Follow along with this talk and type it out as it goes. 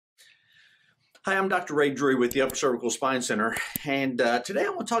Hi, I'm Dr. Ray Drury with the Upper Cervical Spine Center, and today I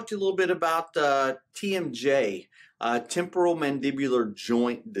want to talk to you a little bit about TMJ, temporal mandibular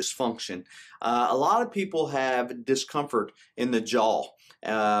joint dysfunction. A lot of people have discomfort in the jaw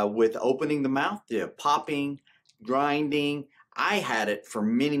with opening the mouth, popping, grinding. I had it for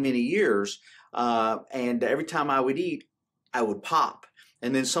many, many years, and every time I would eat, I would pop.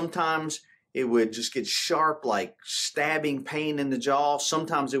 And then sometimes it would just get sharp, like stabbing pain in the jaw.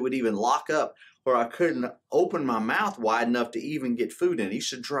 Sometimes it would even lock up where I couldn't open my mouth wide enough to even get food in. It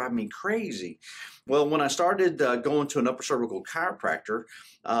used to drive me crazy. Well, when I started going to an upper cervical chiropractor,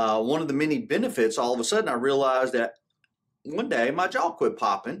 one of the many benefits, all of a sudden I realized that one day my jaw quit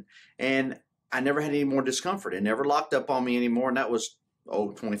popping and I never had any more discomfort. It never locked up on me anymore, and that was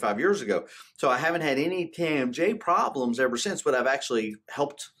 25 years ago. So I haven't had any TMJ problems ever since, but I've actually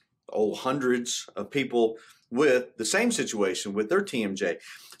helped hundreds of people with the same situation with their TMJ.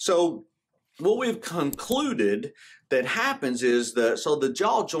 So what we've concluded that happens is the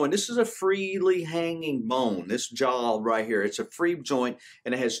jaw joint, this is a freely hanging bone. This jaw right here, it's a free joint,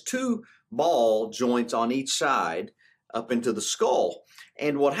 and it has two ball joints on each side up into the skull.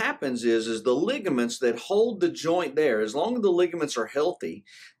 And what happens is the ligaments that hold the joint there, as long as the ligaments are healthy,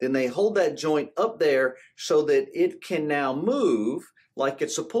 then they hold that joint up there so that it can now move like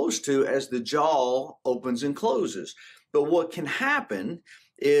it's supposed to as the jaw opens and closes. But what can happen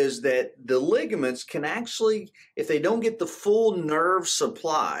is that the ligaments can actually, if they don't get the full nerve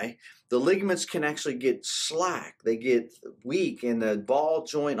supply, the ligaments can actually get slack. They get weak, and the ball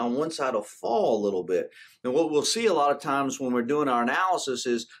joint on one side will fall a little bit. And what we'll see a lot of times when we're doing our analysis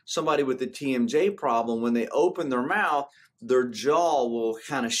is somebody with the TMJ problem, when they open their mouth, their jaw will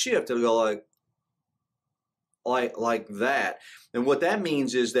kind of shift. It'll go like that. And what that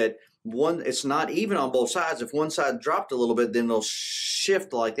means is that it's not even on both sides. If one side dropped a little bit, then they'll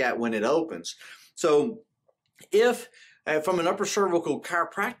shift like that when it opens. So if from an upper cervical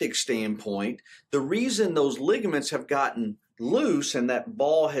chiropractic standpoint, the reason those ligaments have gotten loose and that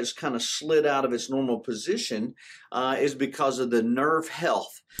ball has kind of slid out of its normal position is because of the nerve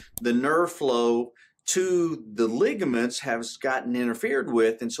health. The nerve flow to the ligaments has gotten interfered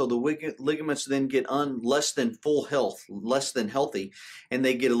with, and so the ligaments then get less than full health, less than healthy, and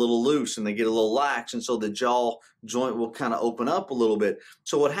they get a little loose and they get a little lax, and so the jaw joint will kind of open up a little bit.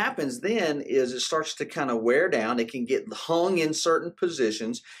 So what happens then is it starts to kind of wear down. It can get hung in certain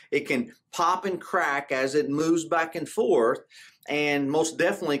positions. It can pop and crack as it moves back and forth, and most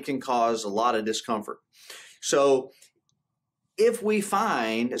definitely can cause a lot of discomfort. So if we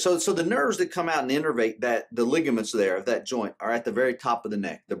find, so the nerves that come out and innervate the ligaments there of that joint are at the very top of the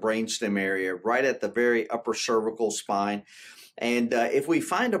neck, the brainstem area, right at the very upper cervical spine. And if we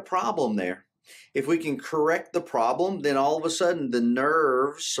find a problem there, if we can correct the problem, then all of a sudden the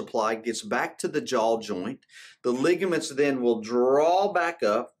nerve supply gets back to the jaw joint. The ligaments then will draw back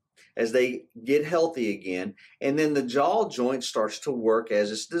up as they get healthy again, and then the jaw joint starts to work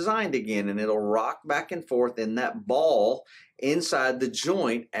as it's designed again, and it'll rock back and forth in that ball inside the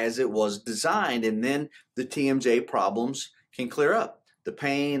joint as it was designed, and then the TMJ problems can clear up. The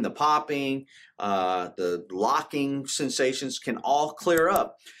pain, the popping, the locking sensations can all clear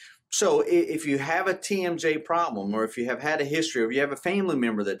up. So if you have a TMJ problem, or if you have had a history, or if you have a family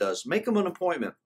member that does, make them an appointment.